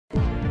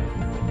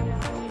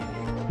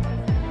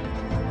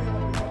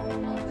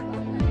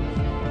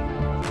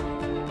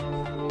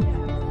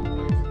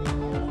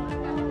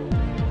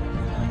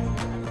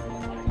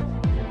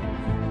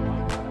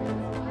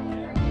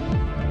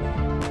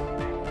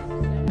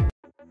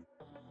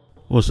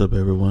What's up,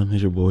 everyone?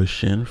 It's your boy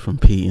Shin from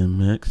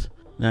PMX.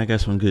 Now I got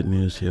some good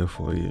news here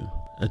for you.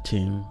 A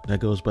team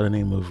that goes by the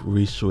name of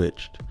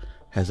Reswitched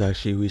has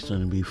actually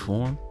recently been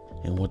formed,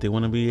 and what they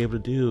want to be able to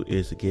do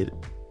is to get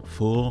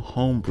full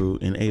Homebrew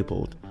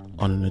enabled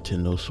on the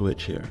Nintendo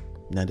Switch here.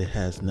 Now that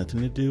has nothing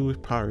to do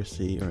with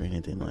piracy or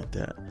anything like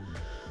that.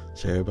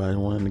 So everybody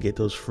wanting to get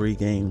those free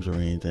games or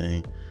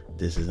anything,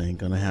 this ain't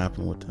gonna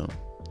happen with them.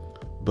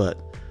 But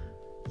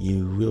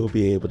you will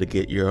be able to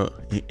get your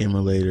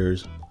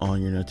emulators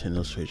on your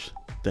Nintendo Switch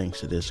thanks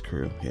to this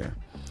crew here.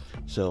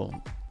 So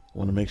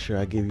want to make sure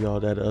I give you all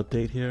that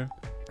update here.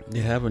 They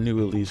have a new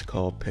release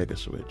called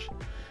PegaSwitch,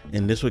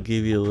 and this will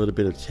give you a little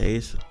bit of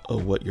taste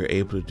of what you're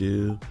able to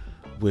do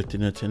with the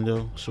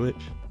Nintendo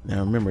Switch. Now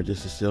remember,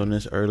 this is still in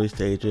its early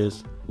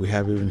stages. We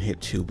haven't even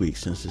hit 2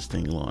 weeks since this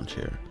thing launched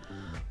here,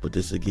 but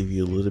this will give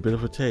you a little bit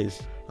of a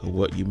taste of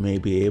what you may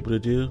be able to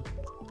do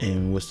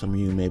and what some of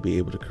you may be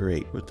able to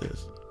create with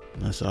this.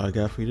 That's all I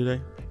got for you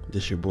today.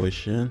 This your boy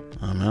Shin.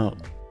 I'm out.